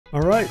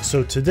Alright,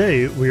 so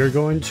today we are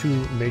going to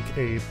make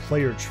a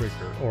player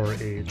trigger, or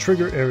a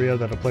trigger area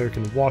that a player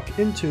can walk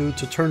into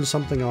to turn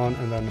something on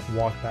and then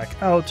walk back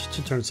out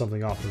to turn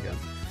something off again.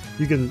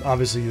 You can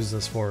obviously use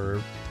this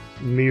for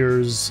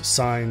mirrors,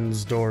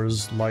 signs,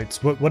 doors,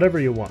 lights, whatever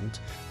you want,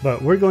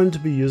 but we're going to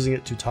be using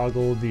it to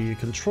toggle the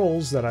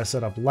controls that I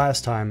set up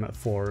last time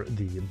for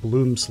the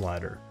bloom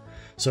slider.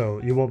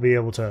 So you won't be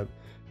able to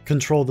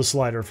control the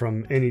slider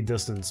from any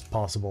distance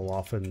possible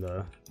off in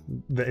the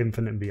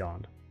infinite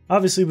beyond.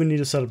 Obviously, we need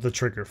to set up the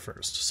trigger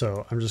first,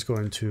 so I'm just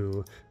going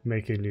to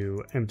make a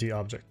new empty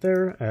object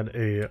there, add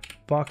a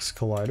box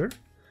collider,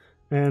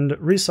 and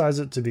resize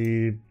it to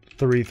be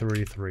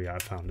 333. I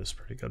found is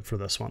pretty good for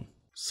this one.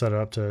 Set it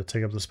up to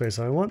take up the space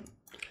I want.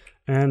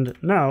 And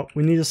now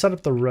we need to set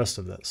up the rest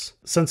of this.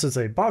 Since it's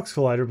a box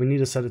collider, we need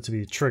to set it to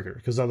be trigger,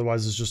 because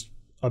otherwise it's just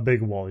a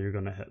big wall you're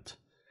going to hit.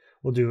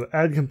 We'll do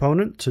add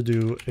component to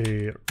do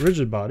a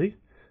rigid body,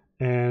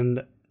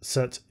 and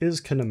set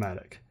is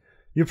kinematic.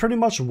 You pretty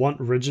much want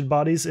rigid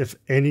bodies if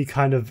any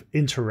kind of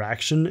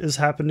interaction is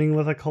happening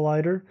with a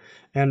collider,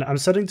 and I'm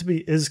setting to be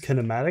is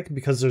kinematic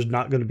because there's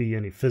not going to be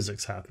any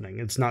physics happening.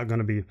 It's not going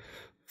to be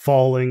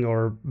falling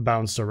or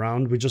bounced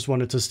around. We just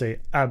want it to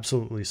stay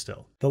absolutely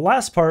still. The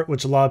last part,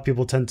 which a lot of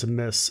people tend to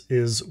miss,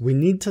 is we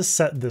need to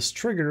set this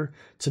trigger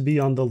to be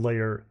on the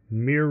layer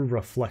mirror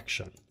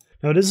reflection.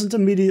 Now, it isn't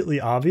immediately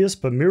obvious,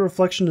 but mirror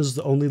reflection is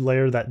the only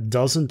layer that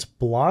doesn't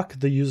block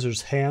the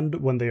user's hand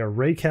when they are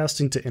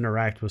raycasting to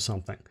interact with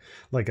something,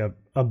 like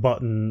a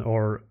button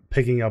or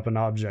picking up an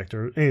object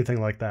or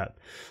anything like that.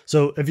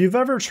 So if you've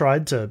ever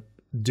tried to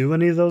do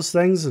any of those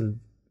things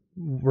and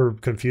were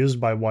confused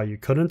by why you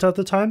couldn't at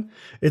the time,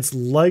 it's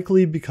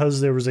likely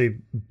because there was a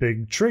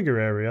big trigger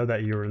area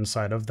that you were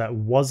inside of that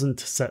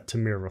wasn't set to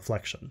mirror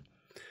reflection.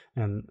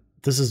 And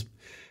this is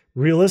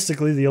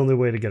realistically the only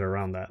way to get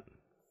around that.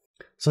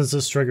 Since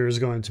this trigger is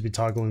going to be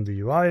toggling the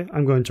UI,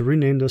 I'm going to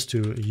rename this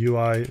to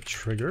UI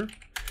trigger.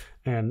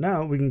 And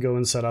now we can go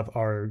and set up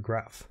our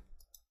graph.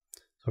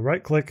 So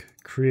right click,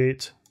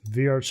 create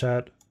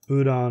VRChat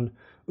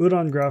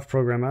Udon Graph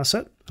program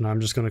asset. And I'm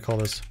just going to call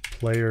this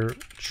player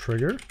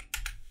trigger.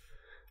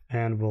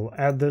 And we'll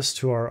add this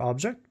to our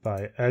object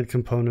by add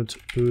component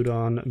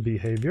Udon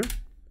behavior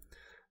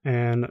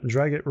and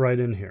drag it right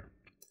in here.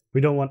 We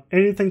don't want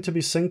anything to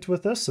be synced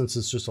with this since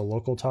it's just a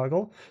local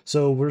toggle,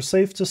 so we're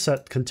safe to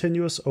set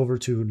continuous over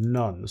to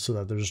none so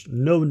that there's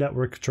no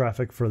network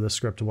traffic for the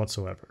script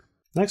whatsoever.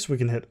 Next, we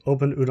can hit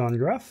open Udon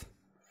Graph,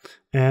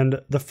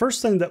 and the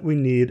first thing that we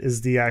need is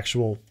the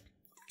actual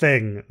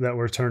thing that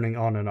we're turning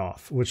on and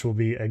off, which will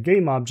be a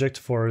game object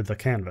for the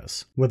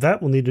canvas. With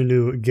that, we'll need a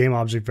new game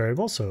object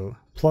variable, so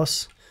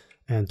plus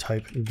and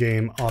type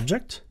game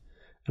object,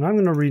 and I'm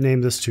going to rename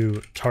this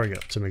to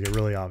target to make it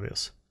really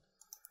obvious.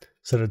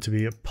 Set it to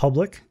be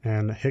public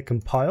and hit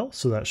compile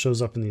so that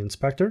shows up in the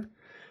inspector.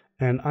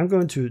 And I'm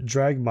going to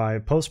drag my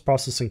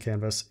post-processing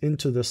canvas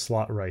into this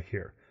slot right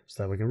here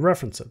so that we can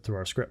reference it through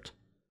our script.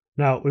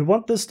 Now, we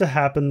want this to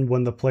happen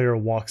when the player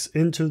walks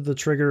into the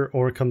trigger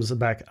or comes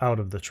back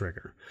out of the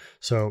trigger.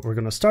 So we're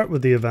going to start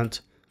with the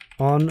event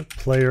on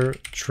player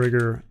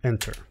trigger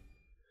enter.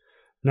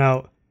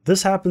 Now,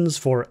 this happens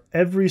for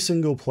every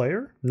single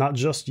player, not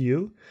just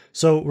you.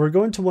 So we're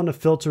going to want to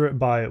filter it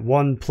by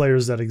 1,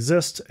 players that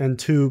exist, and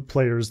 2,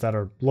 players that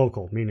are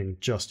local, meaning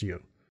just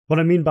you. What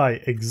I mean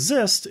by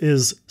exist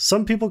is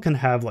some people can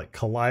have like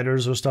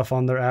colliders or stuff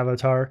on their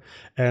avatar,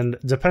 and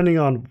depending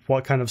on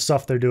what kind of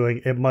stuff they're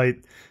doing, it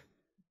might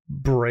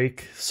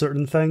break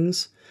certain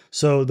things.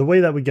 So the way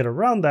that we get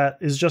around that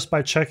is just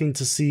by checking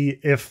to see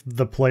if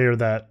the player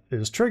that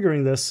is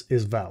triggering this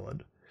is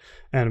valid.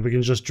 And we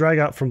can just drag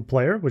out from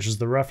player, which is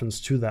the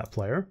reference to that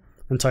player,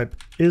 and type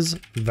is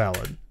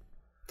valid.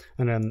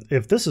 And then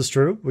if this is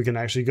true, we can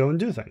actually go and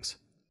do things.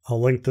 I'll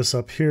link this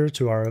up here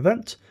to our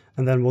event,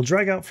 and then we'll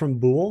drag out from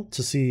bool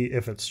to see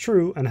if it's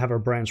true and have our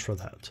branch for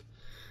that.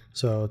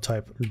 So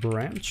type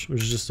branch,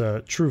 which is just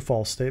a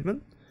true-false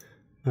statement.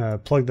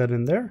 Plug that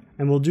in there,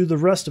 and we'll do the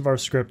rest of our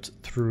script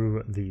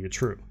through the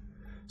true.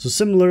 So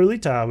similarly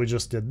to how we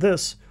just did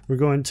this, we're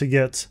going to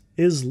get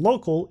is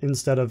local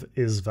instead of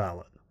is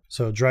valid.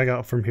 So drag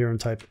out from here and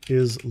type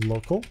is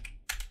local,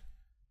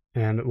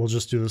 and we'll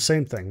just do the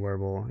same thing where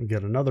we'll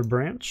get another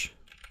branch,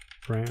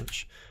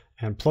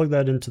 and plug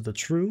that into the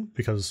true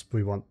because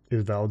we want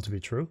is valid to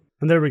be true.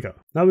 And there we go.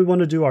 Now we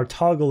want to do our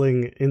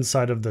toggling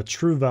inside of the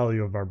true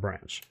value of our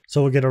branch.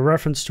 So we'll get a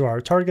reference to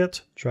our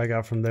target, drag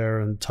out from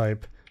there and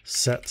type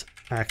set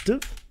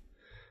active,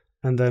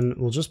 and then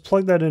we'll just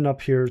plug that in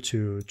up here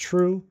to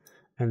true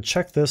and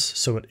check this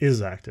so it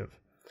is active.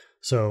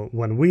 So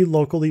when we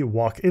locally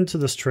walk into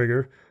this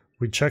trigger,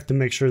 we check to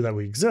make sure that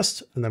we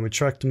exist, and then we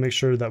check to make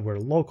sure that we're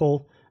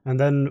local, and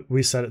then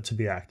we set it to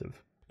be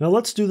active. Now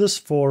let's do this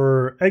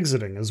for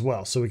exiting as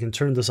well, so we can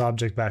turn this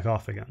object back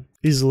off again.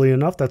 Easily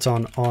enough, that's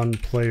on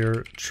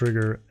player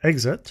trigger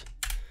exit.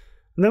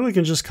 And then we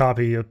can just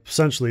copy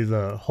essentially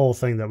the whole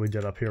thing that we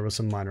did up here with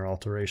some minor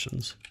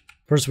alterations.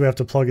 First, we have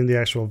to plug in the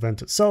actual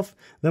event itself,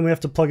 then we have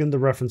to plug in the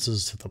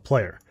references to the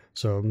player.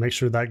 So make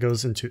sure that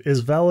goes into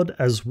isValid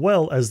as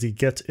well as the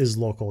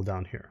getIsLocal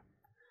down here.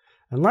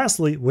 And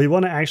lastly, we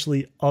want to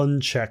actually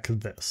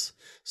uncheck this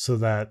so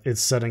that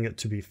it's setting it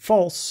to be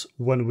false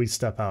when we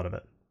step out of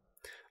it.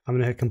 I'm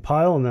going to hit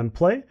compile and then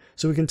play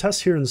so we can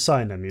test here in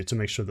CyanEmu to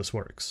make sure this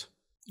works.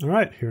 All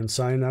right, here in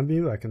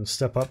CyanEmu, I can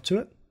step up to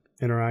it,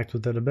 interact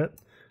with it a bit,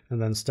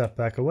 and then step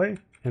back away,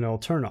 and it'll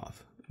turn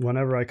off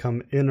whenever I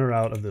come in or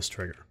out of this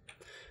trigger.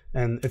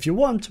 And if you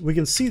want, we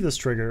can see this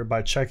trigger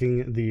by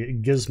checking the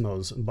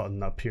gizmos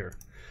button up here.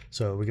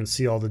 So we can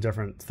see all the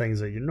different things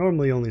that you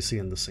normally only see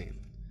in the scene.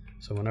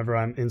 So whenever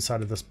I'm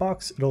inside of this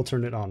box, it'll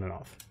turn it on and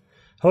off.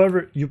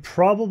 However, you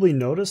probably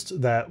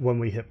noticed that when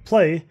we hit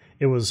play,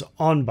 it was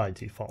on by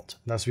default.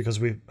 That's because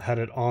we had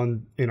it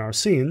on in our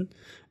scene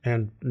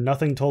and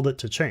nothing told it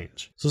to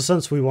change. So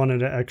since we wanted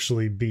to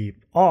actually be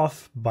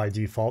off by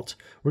default,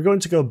 we're going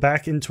to go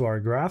back into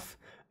our graph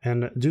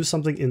and do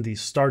something in the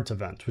start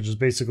event, which is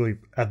basically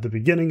at the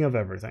beginning of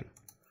everything.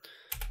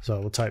 So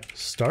we'll type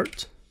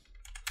start.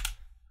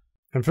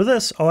 And for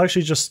this, I'll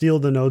actually just steal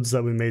the nodes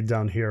that we made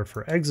down here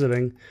for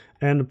exiting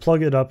and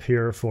plug it up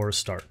here for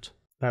start.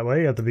 That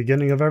way, at the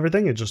beginning of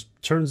everything, it just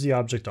turns the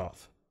object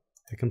off.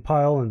 Hit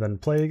compile and then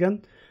play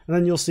again, and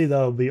then you'll see that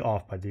it'll be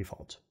off by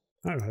default.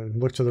 All right,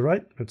 look to the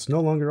right, it's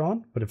no longer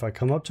on, but if I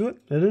come up to it,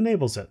 it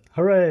enables it.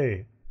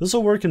 Hooray! This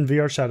will work in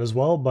VRChat as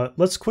well, but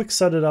let's quick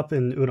set it up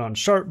in Udon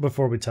Sharp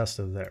before we test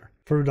it there.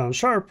 For Udon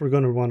Sharp, we're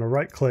going to want to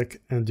right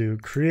click and do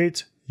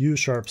create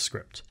USharp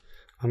script.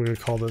 I'm going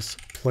to call this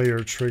player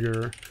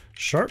trigger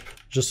sharp,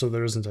 just so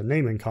there isn't a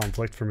naming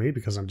conflict for me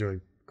because I'm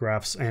doing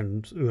graphs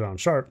and Udon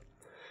Sharp.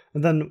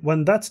 And then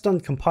when that's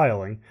done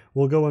compiling,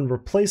 we'll go and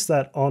replace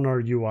that on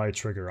our UI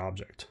trigger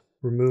object.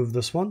 Remove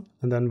this one,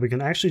 and then we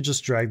can actually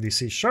just drag the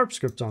C#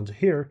 script onto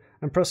here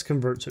and press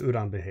convert to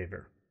Udon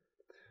behavior.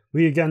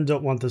 We again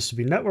don't want this to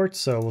be networked,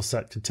 so we'll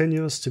set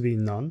continuous to be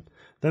none.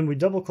 Then we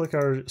double click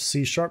our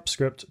C#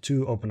 script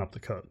to open up the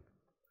code.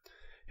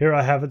 Here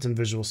I have it in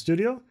Visual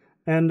Studio,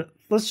 and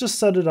let's just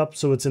set it up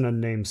so it's in a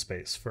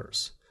namespace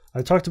first.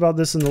 I talked about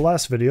this in the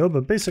last video,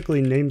 but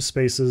basically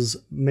namespaces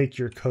make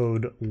your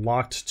code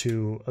locked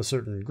to a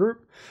certain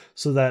group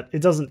so that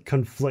it doesn't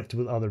conflict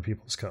with other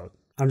people's code.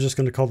 I'm just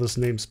going to call this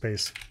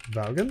namespace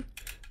Valgen,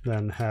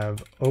 then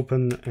have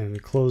open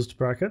and closed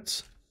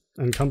brackets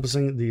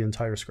encompassing the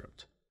entire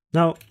script.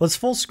 Now let's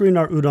full screen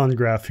our Udon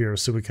graph here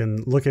so we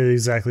can look at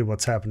exactly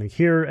what's happening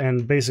here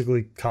and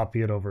basically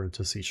copy it over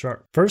into C#.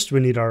 First, we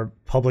need our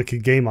public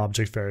game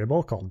object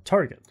variable called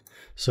target.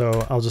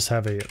 So I'll just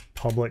have a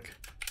public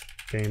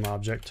game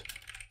object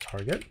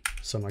target,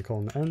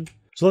 semicolon end.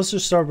 So let's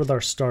just start with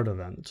our start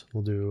event.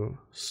 We'll do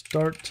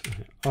start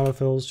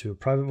autofills to a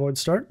private void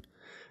start.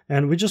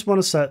 And we just want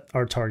to set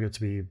our target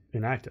to be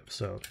inactive.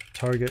 So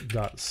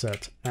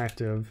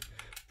target.setActive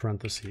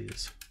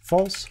parentheses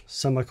false,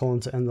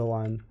 semicolon to end the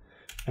line.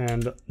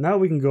 And now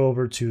we can go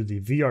over to the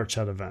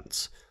VRChat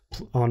events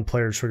on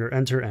player trigger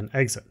enter and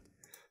exit.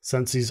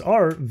 Since these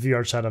are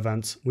VRChat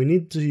events, we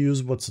need to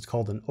use what's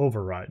called an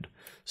override.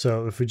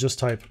 So if we just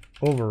type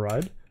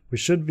override, we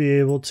should be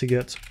able to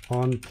get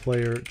on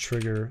player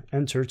trigger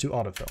enter to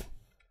autofill.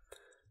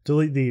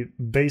 Delete the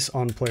base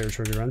on player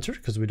trigger enter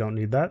because we don't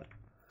need that.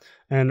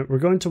 And we're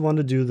going to want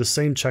to do the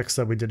same checks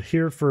that we did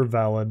here for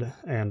valid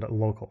and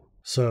local.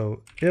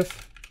 So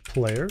if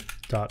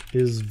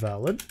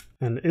player.isValid,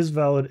 and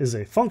isValid is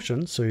a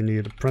function, so you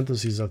need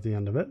parentheses at the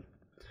end of it,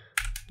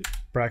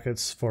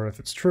 brackets for if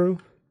it's true.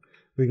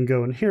 We can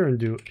go in here and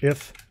do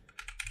if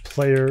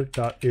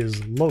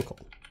player.isLocal,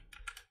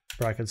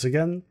 brackets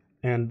again,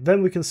 and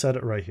then we can set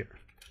it right here.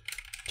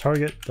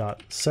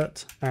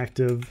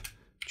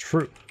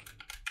 Target.setActive.true.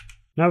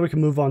 Now we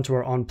can move on to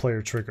our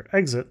onPlayerTrigger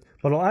exit,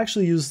 but I'll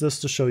actually use this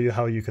to show you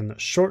how you can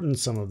shorten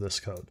some of this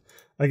code.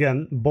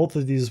 Again, both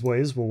of these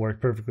ways will work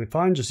perfectly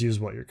fine, just use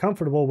what you're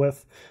comfortable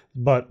with,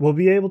 but we'll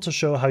be able to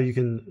show how you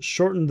can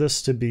shorten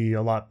this to be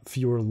a lot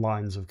fewer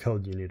lines of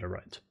code you need to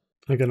write.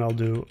 Again, I'll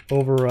do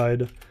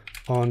override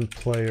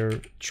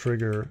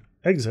onPlayerTrigger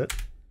exit,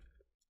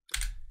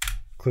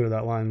 clear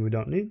that line we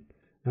don't need,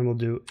 and we'll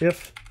do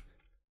if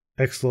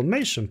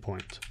exclamation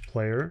point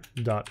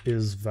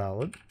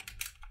player.isValid.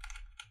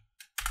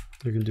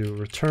 We can do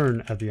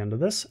return at the end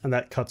of this, and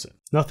that cuts it.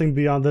 Nothing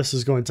beyond this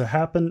is going to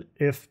happen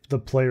if the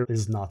player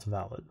is not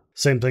valid.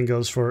 Same thing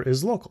goes for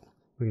isLocal.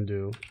 We can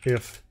do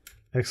if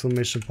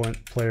exclamation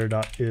point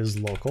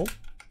player.isLocal,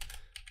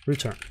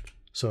 return.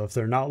 So if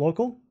they're not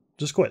local,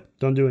 just quit.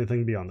 Don't do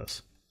anything beyond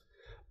this.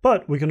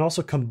 But we can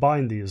also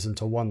combine these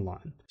into one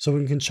line. So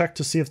we can check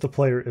to see if the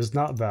player is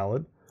not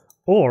valid,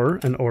 or,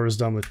 and or is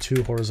done with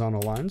two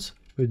horizontal lines,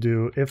 we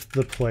do if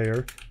the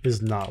player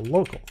is not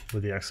local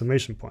with the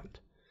exclamation point.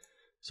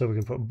 So we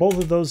can put both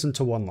of those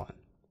into one line.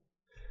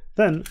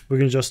 Then we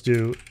can just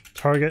do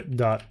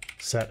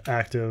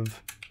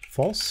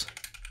target.setActive.false.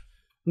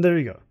 And there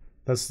you go.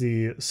 That's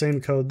the same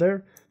code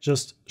there,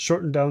 just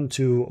shortened down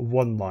to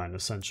one line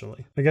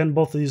essentially. Again,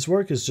 both of these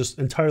work, is just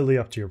entirely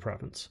up to your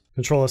preference.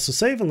 Control S to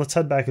save, and let's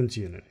head back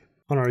into Unity.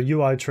 On our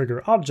UI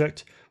trigger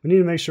object, we need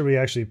to make sure we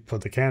actually put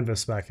the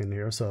canvas back in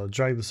here. So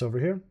drag this over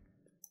here,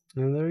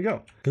 And there you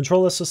go.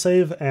 Control S to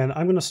save, and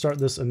I'm going to start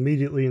this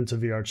immediately into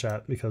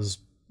VRChat because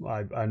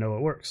I know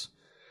it works.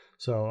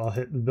 So I'll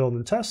hit build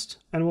and test,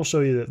 and we'll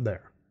show you that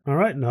there. All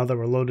right, now that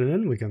we're loaded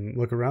in, we can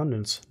look around,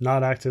 and it's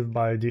not active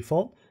by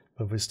default.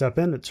 But if we step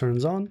in, it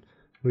turns on.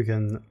 We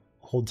can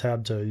hold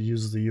tab to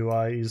use the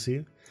UI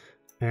easy,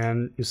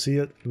 and you see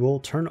it will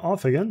turn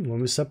off again when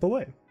we step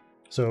away.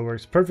 So it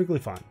works perfectly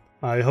fine.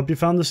 I hope you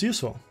found this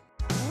useful.